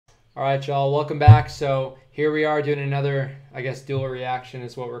All right, y'all, welcome back. So here we are doing another, I guess, dual reaction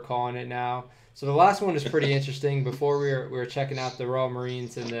is what we're calling it now. So the last one is pretty interesting. Before we were checking out the Royal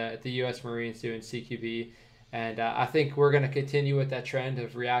Marines and the U.S. Marines doing CQB, and I think we're gonna continue with that trend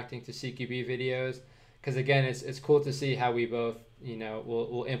of reacting to CQB videos because again, it's cool to see how we both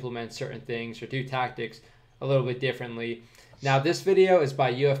will implement certain things or do tactics a little bit differently. Now this video is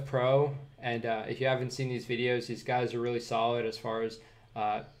by UF Pro, and if you haven't seen these videos, these guys are really solid as far as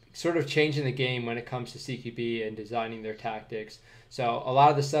uh, sort of changing the game when it comes to CQB and designing their tactics. So a lot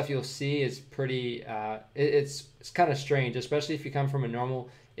of the stuff you'll see is pretty. It's kind of strange, especially if you come from a normal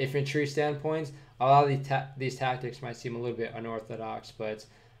infantry standpoint. A lot of these tactics might seem a little bit unorthodox, but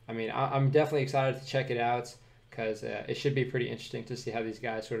I mean I'm definitely excited to check it out because it should be pretty interesting to see how these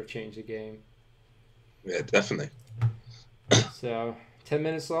guys sort of change the game. Yeah, definitely. So 10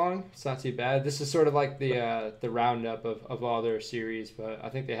 minutes long, it's not too bad. This is sort of like the roundup of all their series, but I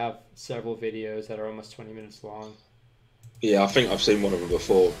think they have several videos that are almost 20 minutes long. Yeah, I think I've seen one of them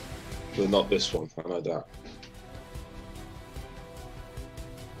before, but not this one. I know that.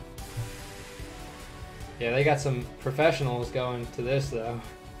 Yeah, they got some professionals going to this though.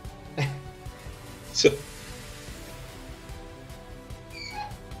 So,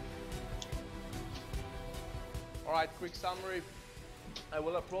 Alright, quick summary. I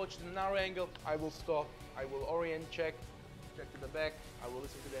will approach the narrow angle, I will stop, I will orient check to the back, I will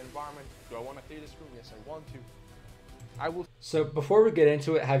listen to the environment. Do I want to clear this room? Yes, I want to. I will. So before we get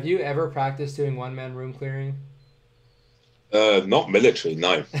into it, have you ever practiced doing one-man room clearing? not military,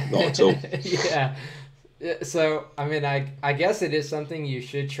 no, not at all. Yeah. So I mean, I guess it is something you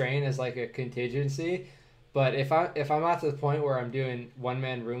should train as like a contingency, but if I'm at the point where I'm doing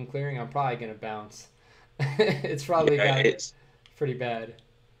one-man room clearing, I'm probably gonna bounce. It's probably Yeah, got pretty bad.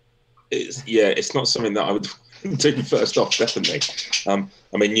 it's not something that I would do first off, definitely.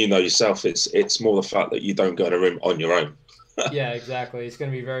 I mean, you know yourself, it's more the fact that you don't go in a room on your own. Yeah, exactly. It's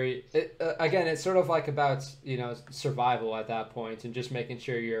going to be again, it's sort of like about, survival at that point and just making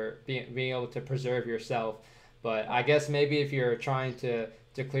sure you're being able to preserve yourself. But I guess maybe if you're trying to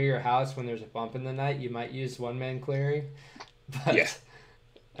clear your house when there's a bump in the night, you might use one man clearing. Yeah,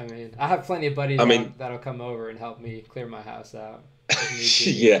 But I mean, I have plenty of buddies I mean, that'll come over and help me clear my house out if need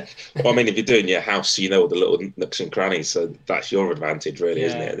be. yeah. Well, I mean, if you're doing your house, you know all the little nooks and crannies, so that's your advantage, really,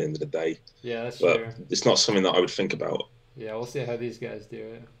 isn't it? Yeah, At the end of the day, yeah, that's but true. it's not something that I would think about. Yeah, we'll see how these guys do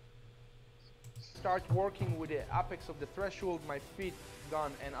it. start working with the apex of the threshold. My feet,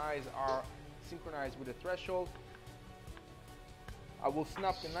 gun, and eyes are synchronized with the threshold. I will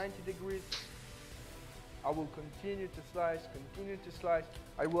snap to 90 degrees. I will continue to slice, continue to slice.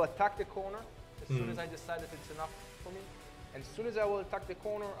 I will attack the corner as soon as I decide that it's enough for me. And as soon as I will attack the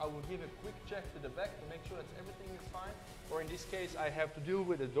corner, I will give a quick check to the back to make sure that everything is fine. Or in this case, I have to deal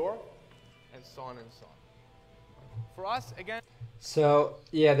with the door, and so on and so on. For us, again. So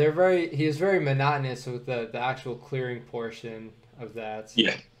yeah, he is very monotonous with the actual clearing portion of that.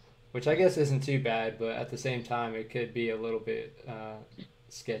 Yeah, Which I guess isn't too bad, but at the same time, it could be a little bit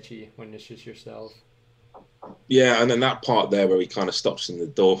sketchy when it's just yourself. yeah, and then that part there where he kind of stops in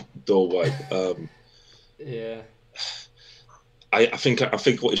the doorway. Yeah. I think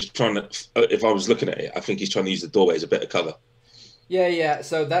what he's trying to, if I was looking at it, I think he's trying to use the doorway as a bit of cover. Yeah, yeah.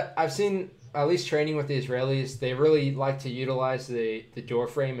 So that I've seen at least training with the Israelis, they really like to utilize the door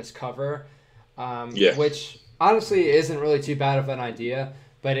frame as cover, Yeah, which honestly isn't really too bad of an idea.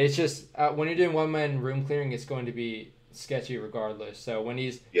 But it's just when you're doing one man room clearing, it's going to be sketchy regardless. So when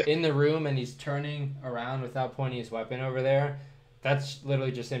he's yeah, in the room and he's turning around without pointing his weapon over there, that's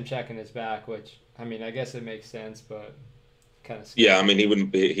literally just him checking his back. Which I mean, I guess it makes sense, but kind of yeah. I sketchy. mean,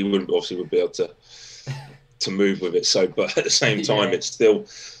 he wouldn't obviously would be able to move with it. So, but at the same time, Yeah.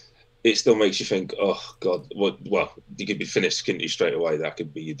 it still makes you think, oh God, what? Well, you could be finished, couldn't you, straight away? That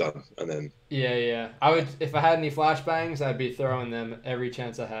could be you done, and then Yeah, yeah. I would if I had any flashbangs, I'd be throwing them every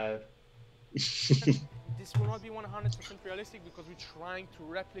chance I had. This will not be 100% realistic because we're trying to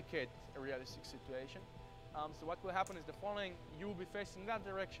replicate a realistic situation. So what will happen is the following: you will be facing that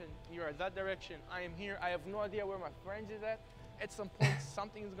direction, you're at that direction, I am here, I have no idea where my friend is at. At some point,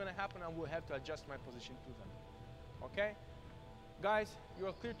 something is going to happen, and we'll have to adjust my position to them. Okay? Guys, you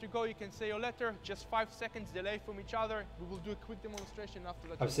are clear to go. You can say your letter. Just 5 seconds delay from each other. We will do a quick demonstration after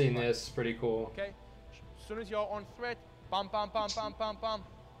that. I've seen this. Pretty cool. Okay? As soon as you're on threat, pam, pam, pam, pam, pam, pam,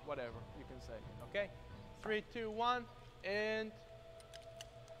 whatever you can say. Okay? 3, 2, 1, and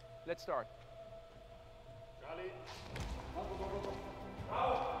let's start. Charlie.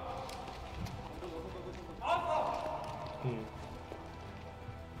 Hmm.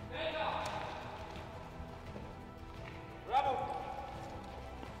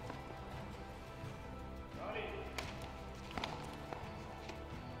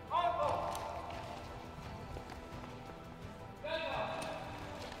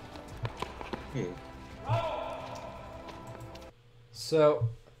 So,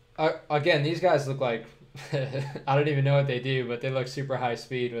 again, these guys look like I don't even know what they do, but they look super high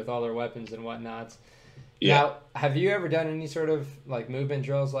speed with all their weapons and whatnots. Yeah. Now, have you ever done any sort of like movement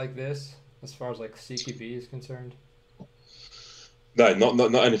drills like this, as far as like CQB is concerned? No,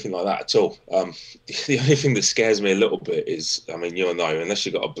 not anything like that at all. The only thing that scares me a little bit is, I mean, you'll know, unless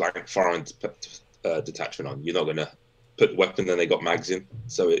you've got a blank firing detachment on, you're not going to put the weapon, then they got mags in.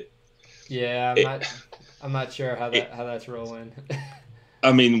 So Yeah, I'm not sure how that's rolling.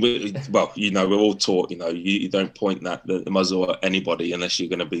 I mean, well, you know, we're all taught, you know, you don't point the muzzle at anybody unless you're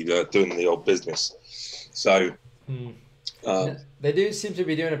going to be doing the old business. So they do seem to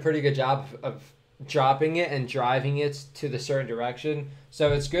be doing a pretty good job of dropping it and driving it to the certain direction.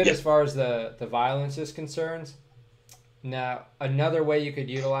 So it's good as far as the violence is concerned. Now, another way you could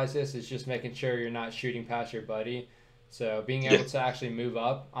utilize this is just making sure you're not shooting past your buddy. So being able to actually move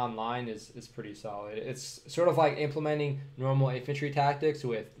up online is pretty solid. It's sort of like implementing normal infantry tactics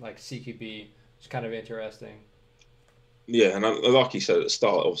with like CQB. It's kind of interesting. Yeah, and like you said at the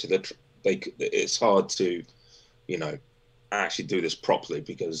start, obviously it's hard to, you know, actually do this properly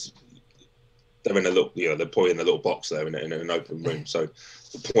because they're in a little, you know, they're probably in a little box there in an open room. So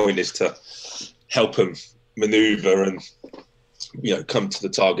the point is to help them maneuver and, you know, come to the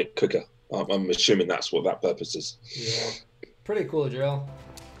target quicker. I'm assuming that's what that purpose is. Yeah, pretty cool drill.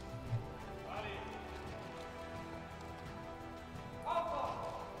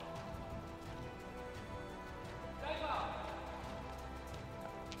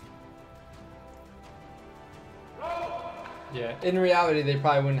 Yeah, in reality, they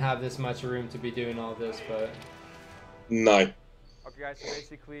probably wouldn't have this much room to be doing all this, but... No. Okay, guys, so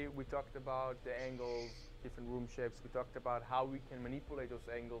basically we talked about the angles, different room shapes. We talked about how we can manipulate those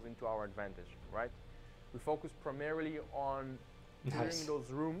angles into our advantage, right? We focus primarily on clearing those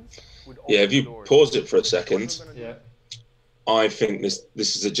rooms with open if you doors. pause it for a second, yeah, I think this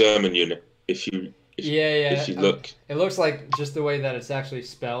is a German unit. If you look, it looks like just the way that it's actually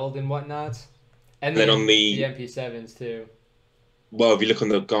spelled and whatnot, and then on the MP7s too. Well, if you look on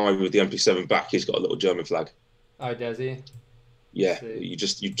the guy with the MP7 back, he's got a little German flag. Oh, does he? Yeah, you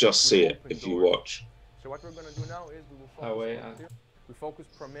just see it if you watch. So what we're going to do now is we will focus we focus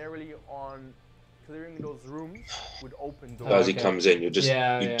primarily on clearing those rooms with open doors. As he comes in, you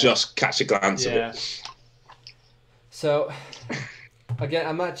just catch a glance of it. So, again,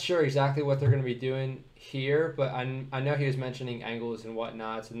 I'm not sure exactly what they're going to be doing here, but I know he was mentioning angles and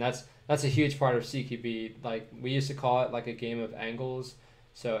whatnots, and that's a huge part of CQB. Like, we used to call it like a game of angles.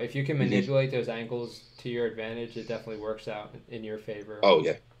 So if you can manipulate those angles to your advantage, it definitely works out in your favor. Oh,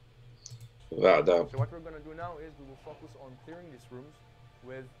 yeah. Without a doubt. So what we're going to do now is we will focus on clearing these rooms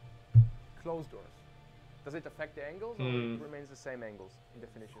with closed doors. Does it affect the angles or it remains the same angles in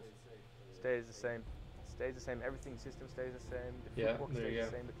definitions? Stays the same. Stays the same. Everything system stays the same. The footwork stays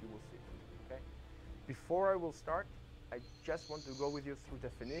the same, but you will see. Okay. Before I will start, I just want to go with you through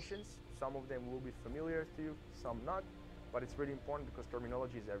definitions. Some of them will be familiar to you, some not. But it's really important because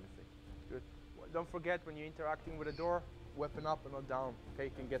terminology is everything. Good. Well, don't forget when you're interacting with a door, weapon up and not down. Okay,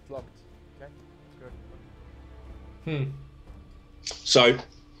 you can get locked. Okay, good. So,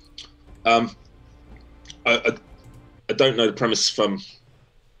 I don't know the premise from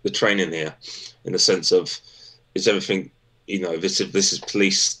the training here, in the sense of, is everything, you know, this is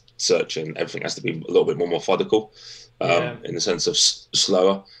police searching, everything has to be a little bit more methodical, in the sense of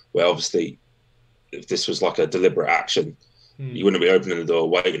slower. Where obviously, if this was like a deliberate action, you wouldn't be opening the door,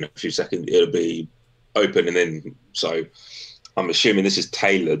 waiting a few seconds. It'll be open and in. So, I'm assuming this is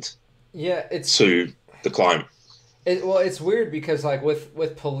tailored. Yeah, it's to the client. Well, it's weird because like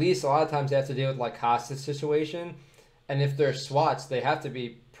with police, a lot of times they have to deal with like hostage situation, and if they're SWATs, they have to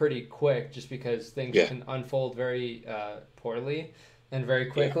be pretty quick just because things can unfold very poorly and very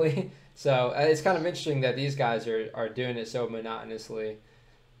quickly. Yeah. So it's kind of interesting that these guys are doing it so monotonously.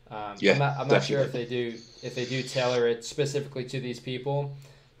 I'm not sure if they do tailor it specifically to these people,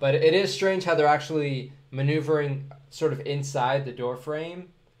 but it is strange how they're actually maneuvering sort of inside the door frame.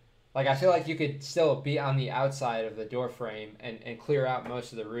 Like, I feel like you could still be on the outside of the door frame and clear out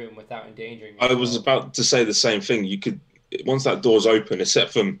most of the room without endangering yourself. I was about to say the same thing. You could, once that door's open,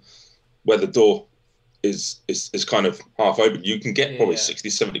 except from where the door is kind of half open, you can get probably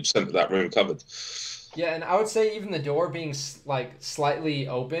 60-70% of that room covered. Yeah, and I would say even the door being like slightly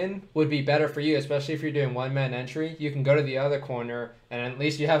open would be better for you, especially if you're doing one-man entry. You can go to the other corner, and at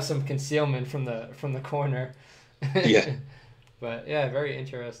least you have some concealment from the corner. Yeah. But yeah, very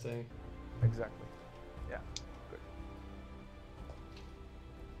interesting. Exactly. Yeah. Good.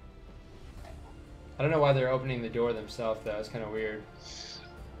 I don't know why they're opening the door themselves though. It's kind of weird.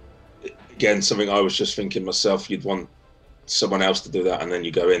 Again, something I was just thinking myself. You'd want someone else to do that, and then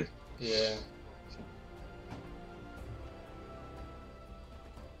you go in. Yeah.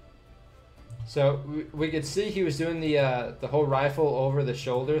 So we could see he was doing the whole rifle over the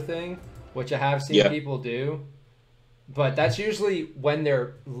shoulder thing, which I have seen people do. But that's usually when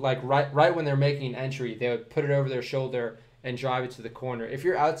they're like right when they're making an entry, they would put it over their shoulder and drive it to the corner. If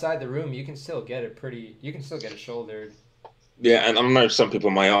you're outside the room, you can still get it shouldered. Yeah, and I know some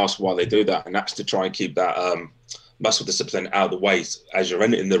people may ask why they do that, and that's to try and keep that muscle discipline out of the way as you're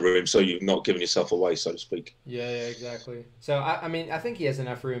entering the room, so you're not giving yourself away, so to speak. Yeah, exactly. So I mean, I think he has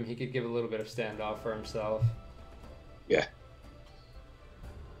enough room. He could give a little bit of standoff for himself. Yeah.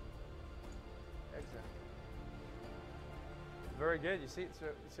 Very good. You see,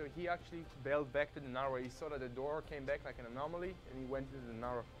 so he actually bailed back to the narrow. He saw that the door came back like an anomaly, and he went into the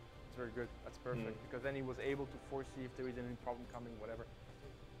narrow. It's very good. That's perfect because then he was able to foresee if there is any problem coming, whatever.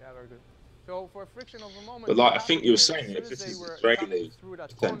 Yeah, very good. So for a friction of a moment. But like I think you were saying, if this is Israeli,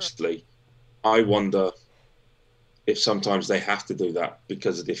 potentially, I wonder if sometimes they have to do that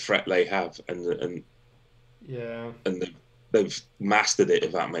because of the threat they have, and they've mastered it.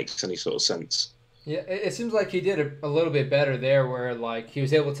 If that makes any sort of sense. Yeah, it seems like he did a little bit better there, where like he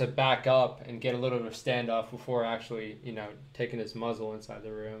was able to back up and get a little bit of standoff before actually, taking his muzzle inside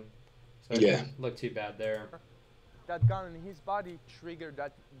the room. So it didn't look too bad there. That gun in his body triggered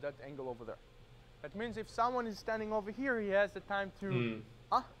that angle over there. That means if someone is standing over here, he has the time to,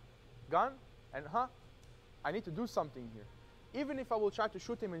 gun, and I need to do something here. Even if I will try to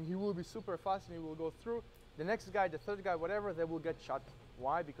shoot him and he will be super fast and he will go through, the next guy, the third guy, whatever, they will get shot.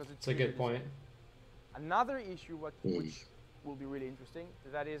 Why? Because it's a good point. Another issue which will be really interesting,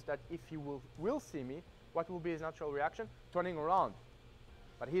 that is that if he will see me, what will be his natural reaction? Turning around.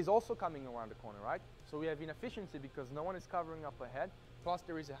 But he's also coming around the corner, right? So we have inefficiency because no one is covering up ahead. Plus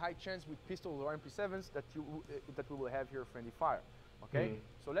there is a high chance with pistols or MP7s that we will have here friendly fire. Okay?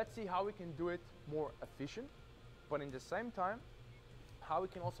 So let's see how we can do it more efficient, but in the same time, how we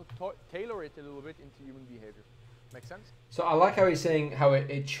can also tailor it a little bit into human behavior. Make sense? So I like how he's saying how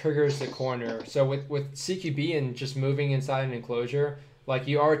it triggers the corner. So with CQB and just moving inside an enclosure, like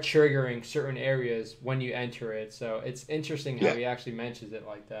you are triggering certain areas when you enter it. So it's interesting how he actually mentions it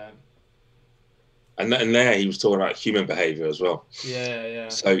like that. And there he was talking about human behavior as well. Yeah.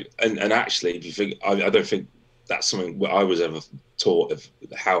 So and actually, if you think, I don't think that's something I was ever taught of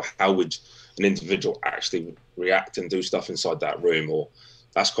how would an individual actually react and do stuff inside that room, or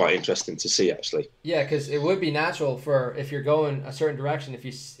that's quite interesting to see actually. Yeah, because it would be natural for if you're going a certain direction,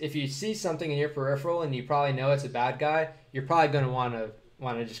 if you see something in your peripheral and you probably know it's a bad guy, you're probably going to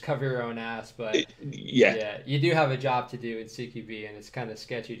want to just cover your own ass. But yeah, you do have a job to do in CQB, and it's kind of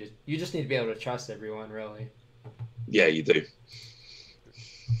sketchy. You just need to be able to trust everyone, really. Yeah, you do.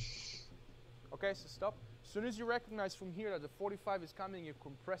 Okay, so stop. As soon as you recognize from here that the 45 is coming, you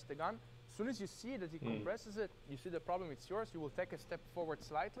compress the gun. As soon as you see that he compresses it, you see the problem, it's yours. You will take a step forward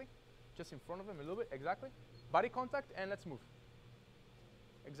slightly, just in front of him a little bit, exactly. Body contact, and let's move.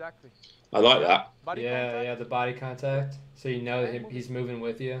 Exactly. I like that. Body contact. The body contact. So you know he's moving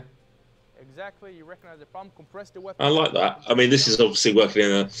with you. Exactly. You recognize the problem. Compress the weapon. I like that. I mean, this is obviously working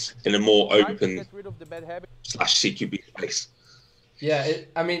in a more open get rid of the bad habit. / CQB space. Yeah,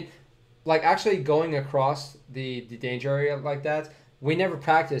 I mean, like actually going across the danger area like that. We never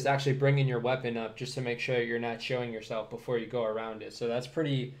practiced actually bringing your weapon up just to make sure you're not showing yourself before you go around it. So that's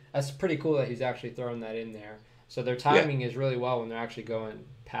pretty cool that he's actually throwing that in there. So their timing is really well when they're actually going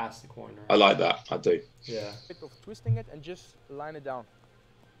past the corner. I like that. I do. Yeah. Bit of twisting it and just line it down.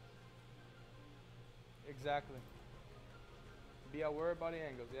 Exactly. Be aware about the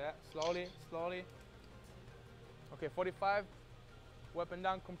angles. Yeah. Slowly. Okay, 45. Weapon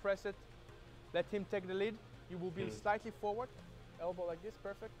down. Compress it. Let him take the lead. You will be slightly forward. Elbow like this,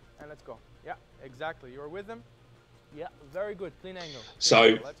 perfect, and let's go. Yeah, exactly. You're with them. Yeah, very good. Clean angle.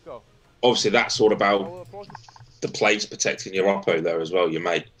 Let's go. Obviously, that's all about the plates protecting your oppo there as well, your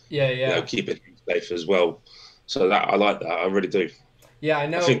mate. Yeah. Keeping him safe as well. So that I like that. I really do. Yeah, I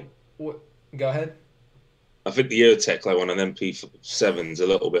know. Go ahead. I think the Eurotech one on MP7's a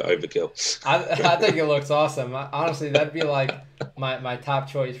little bit overkill. I think it looks awesome. Honestly, that'd be like my top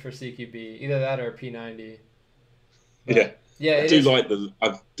choice for CQB. Either that or P90. But, yeah, I do like the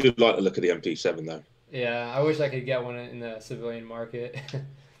look of the MP7 though. Yeah, I wish I could get one in the civilian market.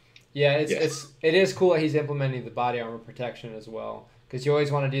 It is cool that he's implementing the body armor protection as well, because you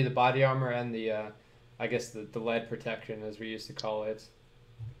always want to do the body armor and the I guess the lead protection as we used to call it.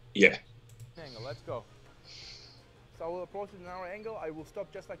 Yeah. Angle, let's go. So I will approach it at an narrow angle. I will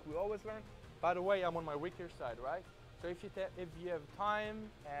stop just like we always learn. By the way, I'm on my weaker side, right? So if you have time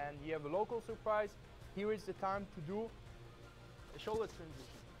and you have a local surprise, here is the time to do a shoulder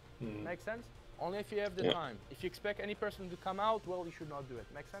transition. Mm. Make sense? Only if you have the time. If you expect any person to come out, well, you should not do it.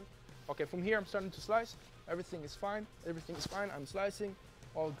 Make sense? Okay, from here I'm starting to slice. Everything is fine. Everything is fine. I'm slicing.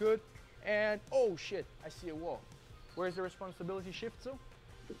 All good. And oh shit, I see a wall. Where's the responsibility shift to?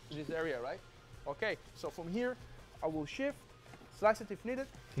 To this area, right? Okay, so from here I will shift, slice it if needed.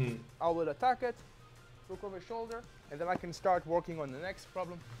 I will attack it, look over shoulder, and then I can start working on the next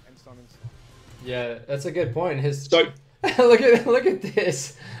problem and so on and so on. Yeah, that's a good point. His So look at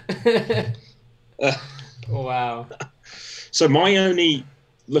this. Wow. So my only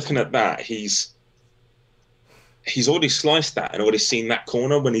looking at that, he's already sliced that and already seen that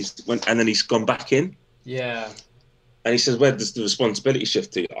corner and then he's gone back in. Yeah. And he says, "Where does the responsibility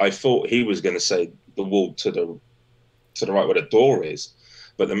shift to?" I thought he was going to say the wall to the right where the door is,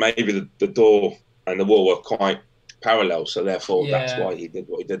 but then maybe the door and the wall were quite parallel, so therefore that's why he did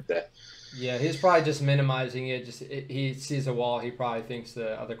what he did there. Yeah, he's probably just minimizing it. He sees a wall, he probably thinks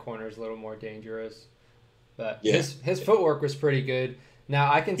the other corner is a little more dangerous. But his footwork was pretty good.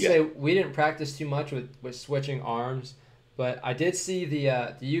 Now I can say we didn't practice too much with switching arms, but I did see the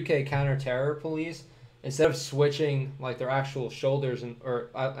UK counter-terror police, instead of switching like their actual shoulders or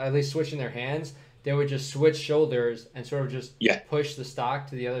at least switching their hands, they would just switch shoulders and sort of just push the stock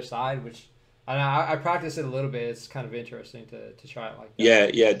to the other side, which I practiced it a little bit. It's kind of interesting to try it like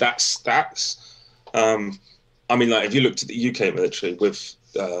that. Yeah, that's I mean, like if you looked at the UK military with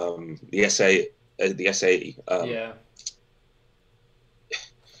the SA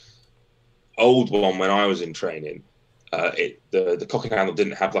old one when I was in training, the cock and handle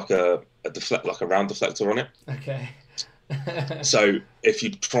didn't have like a round deflector on it. Okay. So if you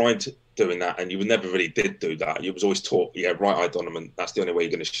tried doing that, and you never really did do that, you was always taught, right eye dominant, that's the only way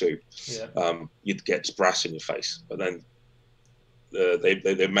you're going to shoot. You'd get just brass in your face. But then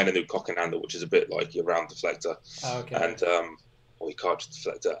they made a new cock and handle, which is a bit like your round deflector, and or your cartridge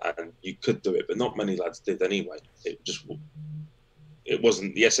deflector, and you could do it, but not many lads did anyway. It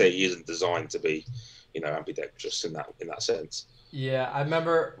wasn't, the SAE isn't designed to be, ambidextrous in that sense. Yeah, I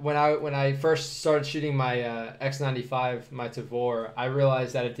remember when I first started shooting my X95, my Tavor, I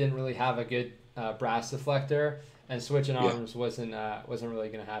realized that it didn't really have a good brass deflector, and switching arms wasn't really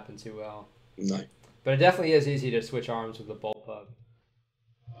going to happen too well. No. But it definitely is easy to switch arms with a bullpup.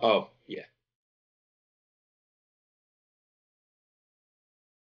 Oh, yeah.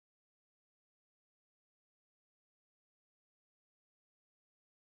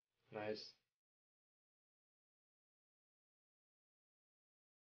 Nice.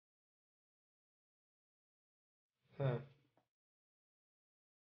 Huh.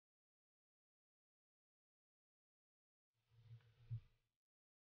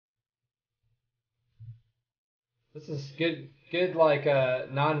 This is good like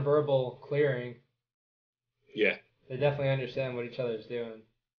non-verbal clearing. Yeah. They definitely understand what each other's doing.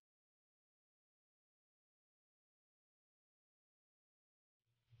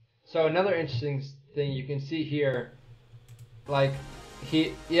 So another interesting thing you can see here, like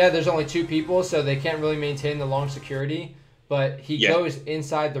there's only two people, so they can't really maintain the long security, but he goes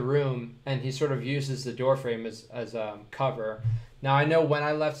inside the room and he sort of uses the door frame as cover. Now I know when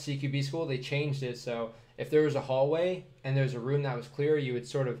I left CQB school, they changed it, so if there was a hallway and there's a room that was clear, you would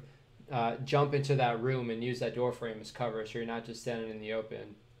sort of jump into that room and use that door frame as cover, so you're not just standing in the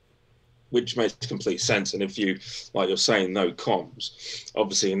open. Which makes complete sense. And if you, like you're saying, no comms,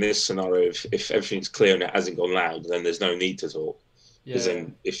 obviously in this scenario, if everything's clear and it hasn't gone loud, then there's no need to talk. Because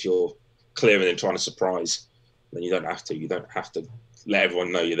then if you're clearing and trying to surprise, then you don't have to. You don't have to let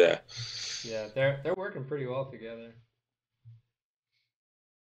everyone know you're there. Yeah, they're working pretty well together.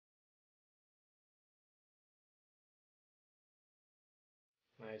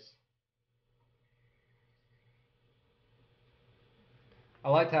 Nice. I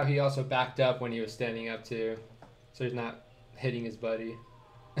liked how he also backed up when he was standing up too, so he's not hitting his buddy.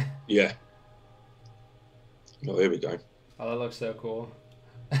 Yeah. Well, here we go. Oh, that looks so cool.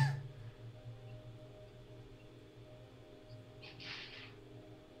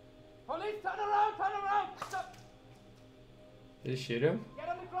 Police, turn around, stop! Did he shoot him? Get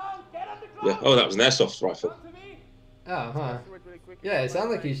on the ground, Yeah. Oh, that was an airsoft rifle. Oh, huh. Yeah, it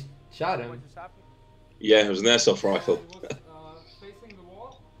sounded like he shot him. Yeah, it was an airsoft rifle. He was facing the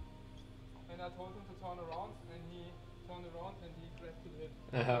wall, and I told him to turn around, and he turned around and he grabbed to the hip.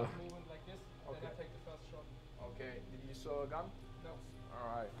 Oh. Movement like this, then I take the first shot. Okay, did you saw a gun? No.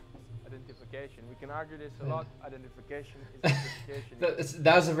 Alright. Identification. We can argue this a lot. Identification is identification.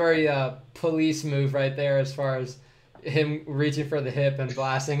 That was a very police move right there, as far as him reaching for the hip and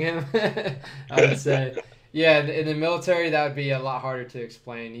blasting him. I would say. Yeah, in the military, that would be a lot harder to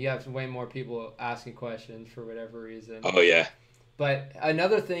explain. You have way more people asking questions for whatever reason. Oh, yeah. But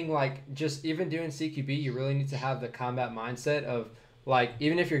another thing, like just even doing CQB, you really need to have the combat mindset of like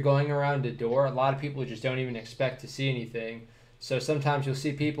even if you're going around a door, a lot of people just don't even expect to see anything. So sometimes you'll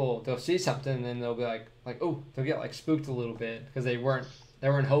see people, they'll see something and then they'll be like oh, they'll get like spooked a little bit because they weren't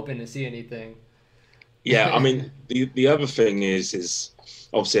hoping to see anything. Yeah, I mean, the other thing is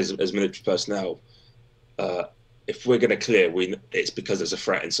obviously as military personnel, if we're going to clear, it's because there's a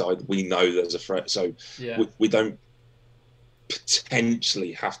threat inside. We know there's a threat, so Yeah. we don't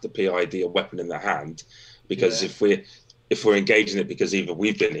potentially have to PID a weapon in the hand, because if we're engaging it because either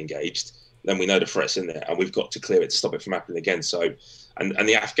we've been engaged, then we know the threat's in there and we've got to clear it to stop it from happening again. So, and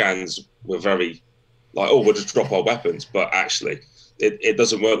the Afghans were very like, oh, we'll just drop our weapons, but actually it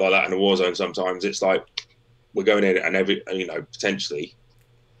doesn't work like that in a war zone. Sometimes it's like we're going in and potentially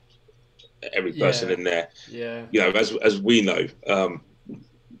every person in there, as we know,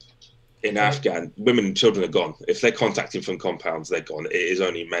 in Afghan, women and children are gone. If they're contacting from compounds, they're gone. It is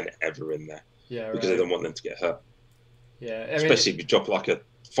only men ever in there, because they don't want them to get hurt. Yeah, especially if you drop like a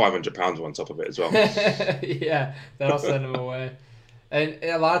 500 pounds on top of it as well. Yeah, that'll send them away. And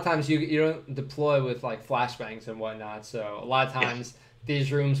a lot of times you don't deploy with like flashbangs and whatnot, so a lot of times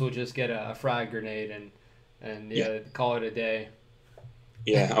these rooms will just get a frag grenade and call it a day.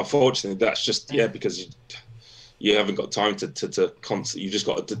 Yeah, unfortunately, that's just because you haven't got time to constantly. You just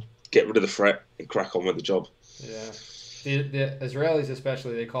got to get rid of the threat and crack on with the job. Yeah, the Israelis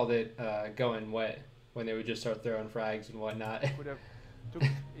especially, they called it going wet when they would just start throwing frags and whatnot.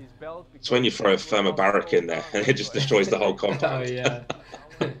 It's when you throw a thermobaric in there and it just destroys the whole compound. Oh yeah.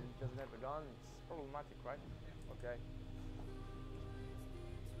 It's problematic, right? Okay.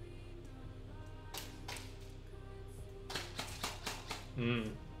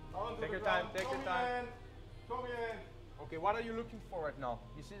 Take your time. Take your time. Okay, what are you looking for right now?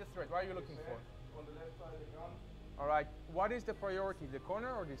 You see the threat. What are you looking for? On the left side of the gun. All right. What is the priority? The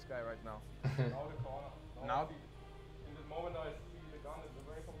corner or this guy right now? Now the corner. Now. In the moment I see the gun is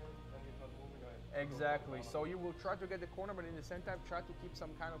away from him and he's not moving. Exactly. So you will try to get the corner, but in the same time try to keep some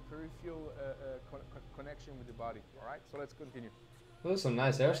kind of peripheral connection with the body. All right. So let's continue. Those are some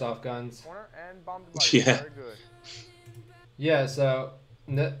nice airsoft guns. Corner and bomb the body. Yeah. Very good. Yeah. So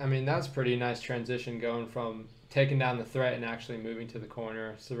I mean that's a pretty nice transition going from taking down the threat and actually moving to the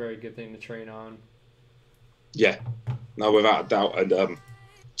corner. It's a very good thing to train on. Yeah. No, without a doubt. And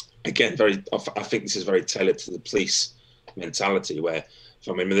again, I think this is very tailored to the police mentality, where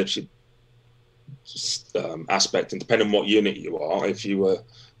from a military aspect, and depending on what unit you are, if you were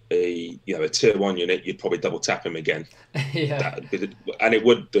a tier 1 unit, you'd probably double tap him again. Yeah. And it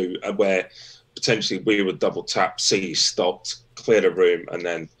would do where potentially we would double tap, see he stopped, clear the room, and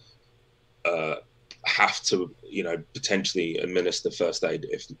then have to potentially administer first aid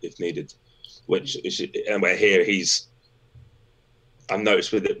if needed. Which is, and where here I've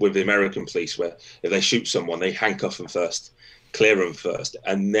noticed with the American police, where if they shoot someone, they handcuff them first, clear them first,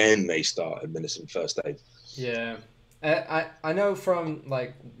 and then they start administering first aid. Yeah. I know from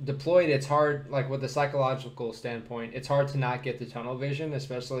like deployed, it's hard, like with the psychological standpoint, it's hard to not get the tunnel vision,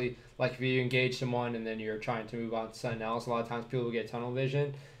 especially like if you engage someone and then you're trying to move on to something else. A lot of times people get tunnel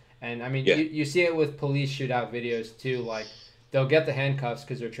vision. And I mean, you see it with police shootout videos too, like they'll get the handcuffs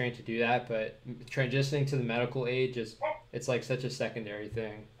because they're trained to do that, but transitioning to the medical aid, it's like such a secondary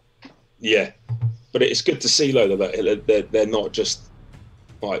thing. Yeah, but it's good to see though that they're not just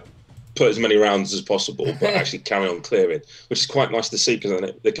like put as many rounds as possible, but actually carry on clearing, which is quite nice to see,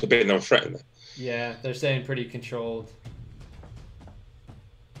 because there could be another threat in there. Yeah, they're staying pretty controlled.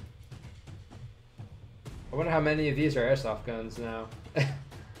 I wonder how many of these are airsoft guns now.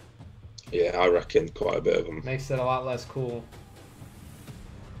 Yeah, I reckon quite a bit of them. Makes it a lot less cool.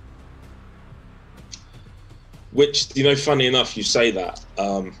 Which, funny enough, you say that.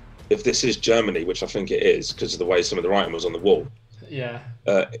 If this is Germany, which I think it is, because of the way some of the writing was on the wall. Yeah.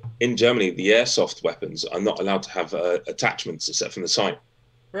 In Germany, the airsoft weapons are not allowed to have attachments except from the sight.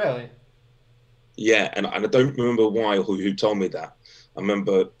 Really? Yeah, and I don't remember why or who told me that. I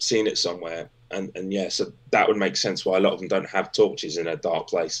remember seeing it somewhere, and yeah, so that would make sense why a lot of them don't have torches in a dark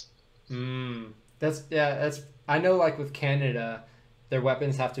place. That's I know, like with Canada, their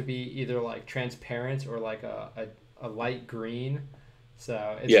weapons have to be either like transparent or like a light green.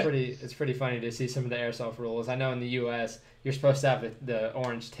 So it's pretty funny to see some of the airsoft rules. I know in the U.S. you're supposed to have the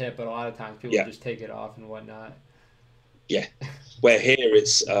orange tip, but a lot of times people just take it off and whatnot. Yeah, where here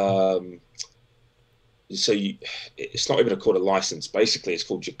it's it's not even called a license. Basically, it's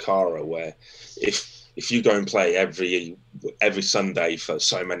called Jakara, where if you go and play every Sunday for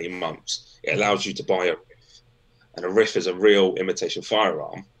so many months, it allows you to buy a riff, and a riff is a real imitation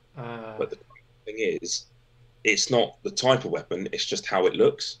firearm. But the thing is, it's not the type of weapon, it's just how it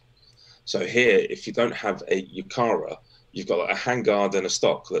looks. So here, if you don't have a Yukara, you've got like a handguard and a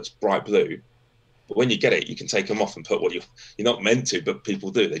stock that's bright blue. But when you get it, you can take them off and put what you're not meant to, but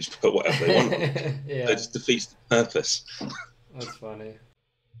people do. They just put whatever they want on. Yeah. So it just defeats the purpose. That's funny.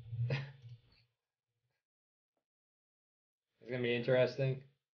 It's gonna be interesting.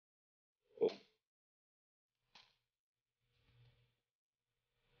 Cool.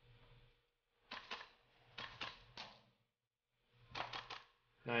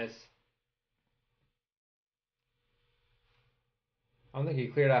 Nice. I don't think he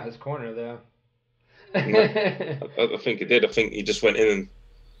cleared out his corner though. I think he did. I think he just went in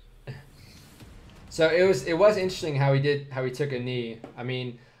and So it was interesting how he took a knee. I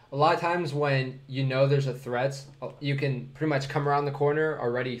mean, a lot of times when you know there's a threat, you can pretty much come around the corner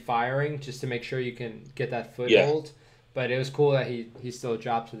already firing just to make sure you can get that foothold. Yeah. But it was cool that he still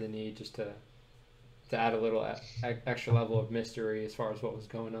dropped to the knee just to add a little extra level of mystery as far as what was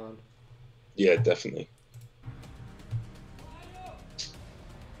going on. Yeah, definitely.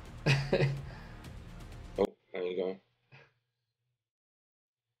 Oh, there you go.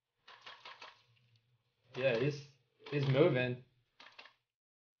 Yeah, he's moving.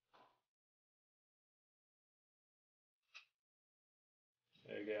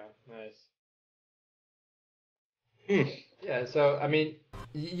 There you go. Nice. Yeah, so I mean,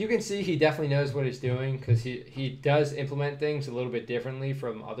 you can see he definitely knows what he's doing because he does implement things a little bit differently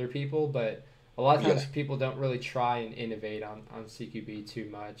from other people, but a lot of times people don't really try and innovate on CQB too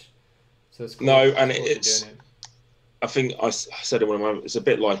much. So it's cool. No, and it's doing it. I think I said it one moment. It's a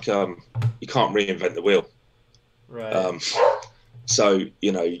bit like you can't reinvent the wheel. Right. So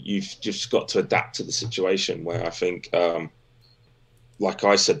you've just got to adapt to the situation. Where I think, like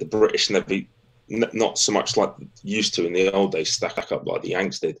I said, the British Navy, not so much like used to in the old days, stack up like the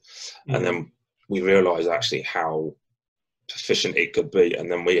Yanks did, and then we realised actually how efficient it could be,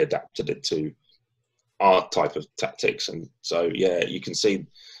 and then we adapted it to our type of tactics. And so yeah, you can see.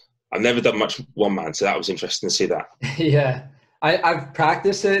 I've never done much one man, so that was interesting to see that. Yeah, I've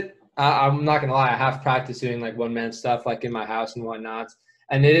practiced it. I'm not gonna lie, I have practiced doing like one man stuff like in my house and whatnot,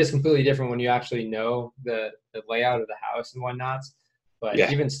 and it is completely different when you actually know the layout of the house and whatnot. But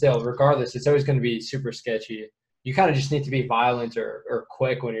yeah, even still, regardless, it's always going to be super sketchy. You kind of just need to be violent or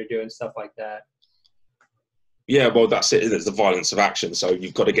quick when you're doing stuff like that. Yeah, well, that's it. It's the violence of action. So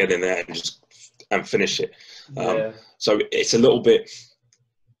you've got to get in there and finish it. Yeah. So it's a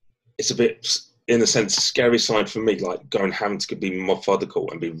bit, in a sense, scary side for me, like having to be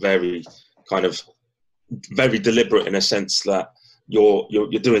methodical and be very deliberate in a sense that you're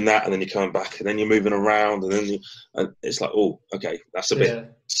doing that and then you're coming back and then you're moving around and it's like, oh, okay, that's a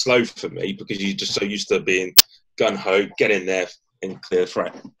bit slow for me because you're just so used to being gung-ho, get in there and clear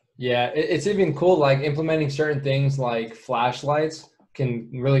threat. Yeah, it's even cool, like implementing certain things like flashlights can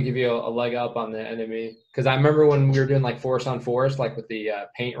really give you a leg up on the enemy. Because I remember when we were doing like force on force, like with the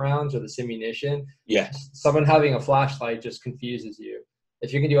paint rounds or the simunition, someone having a flashlight just confuses you.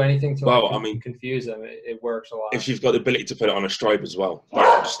 If you can do anything to confuse them, it works a lot. If you've got the ability to put it on a strobe as well,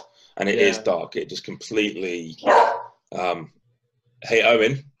 and it is dark, it just completely. Hey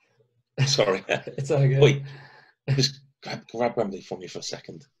Owen, sorry, it's all good. Wait, just grab Wembley from me for a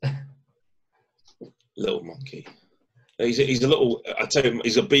second. Little monkey. He's a little. I tell you,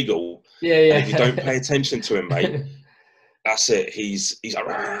 he's a beagle. Yeah. And if you don't pay attention to him, mate, that's it. He's like.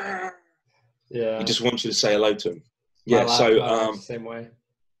 Rah! Yeah. He just wants you to say hello to him. My same way.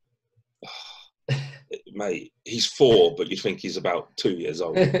 Mate, he's 4, but you think he's about 2 years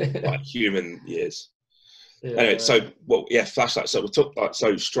old, like human years. Yeah. Anyway, flashlights. So we took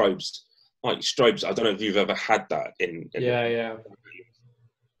strobes. Like strobes, I don't know if you've ever had that in Yeah.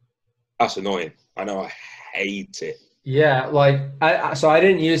 That's annoying. I know, I hate it. Yeah, like I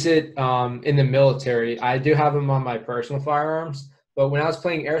didn't use it in the military. I do have them on my personal firearms, but when I was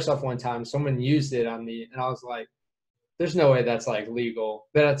playing airsoft one time, someone used it on me, and I was like, "There's no way that's like legal."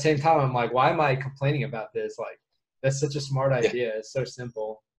 But at the same time, I'm like, "Why am I complaining about this? Like, that's such a smart idea. Yeah. It's so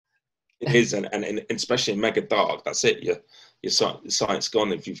simple." It is, and especially in Mega Dark, that's it. Your sight's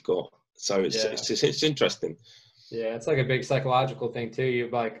gone if you've got. So it's interesting. Yeah, it's like a big psychological thing too. You're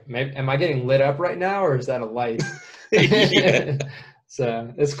like, maybe, am I getting lit up right now, or is that a light? Yeah.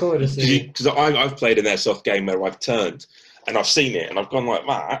 So it's cool to see. Because I've played an airsoft game where I've turned and I've seen it and I've gone like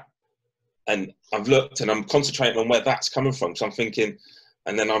that, and I've looked and I'm concentrating on where that's coming from. So I'm thinking,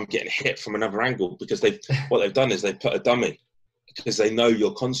 and then I'm getting hit from another angle because what they've done is they've put a dummy because they know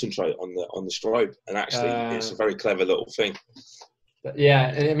you'll concentrate on the strobe, and actually it's a very clever little thing. Yeah,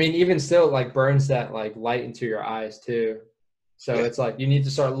 and I mean, even still, like burns that like light into your eyes too. So it's like you need to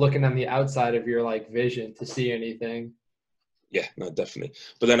start looking on the outside of your like vision to see anything. Yeah, no, definitely.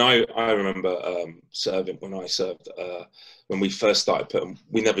 But then I remember serving when I served when we first started putting.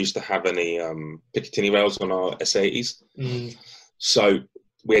 We never used to have any Picatinny rails on our S80s, so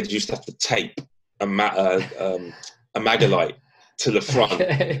we used to have to tape a Magalite to the front,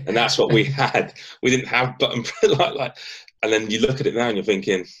 and that's what we had. We didn't have button like. And then you look at it now and you're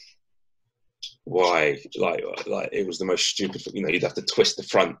thinking, why? Like it was the most stupid. You know, you'd have to twist the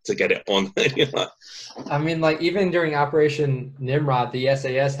front to get it on. You're like, I mean, like even during Operation Nimrod, the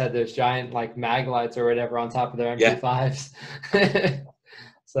SAS had those giant like Maglites or whatever on top of their MP5s.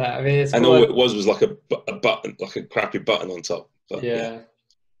 So I mean, it's and cool. all it was like a button, like a crappy button on top. But, yeah.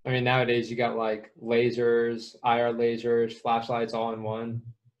 I mean, nowadays you got like lasers, IR lasers, flashlights all in one.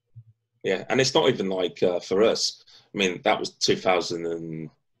 Yeah, and it's not even like for us. I mean, that was 2000 and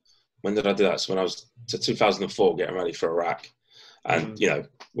when did I do that? So when I was to 2004, getting ready for Iraq, and you know,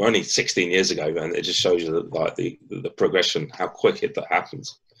 we're only 16 years ago, and it just shows you that, like the progression, how quick that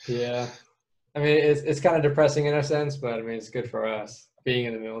happens. Yeah, I mean, it's kind of depressing in a sense, but I mean, it's good for us being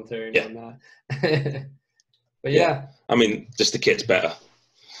in the military and whatnot. But yeah, I mean, just the kit's better.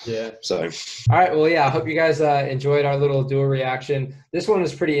 Yeah. So, all right. Well, yeah, I hope you guys enjoyed our little dual reaction. This one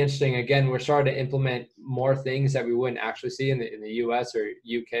is pretty interesting. Again, we're starting to implement more things that we wouldn't actually see in the US or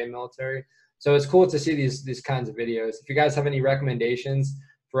UK military. So it's cool to see these kinds of videos. If you guys have any recommendations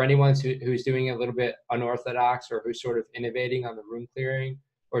for anyone who's doing it a little bit unorthodox or who's sort of innovating on the room clearing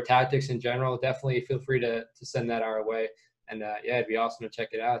or tactics in general, definitely feel free to send that our way. And yeah, it'd be awesome to check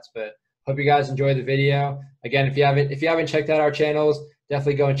it out. But hope you guys enjoyed the video. Again, if you haven't checked out our channels,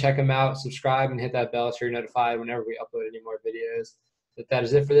 definitely go and check them out, subscribe, and hit that bell so you're notified whenever we upload any more videos. But that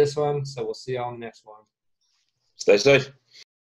is it for this one, so we'll see you all in the next one. Stay safe.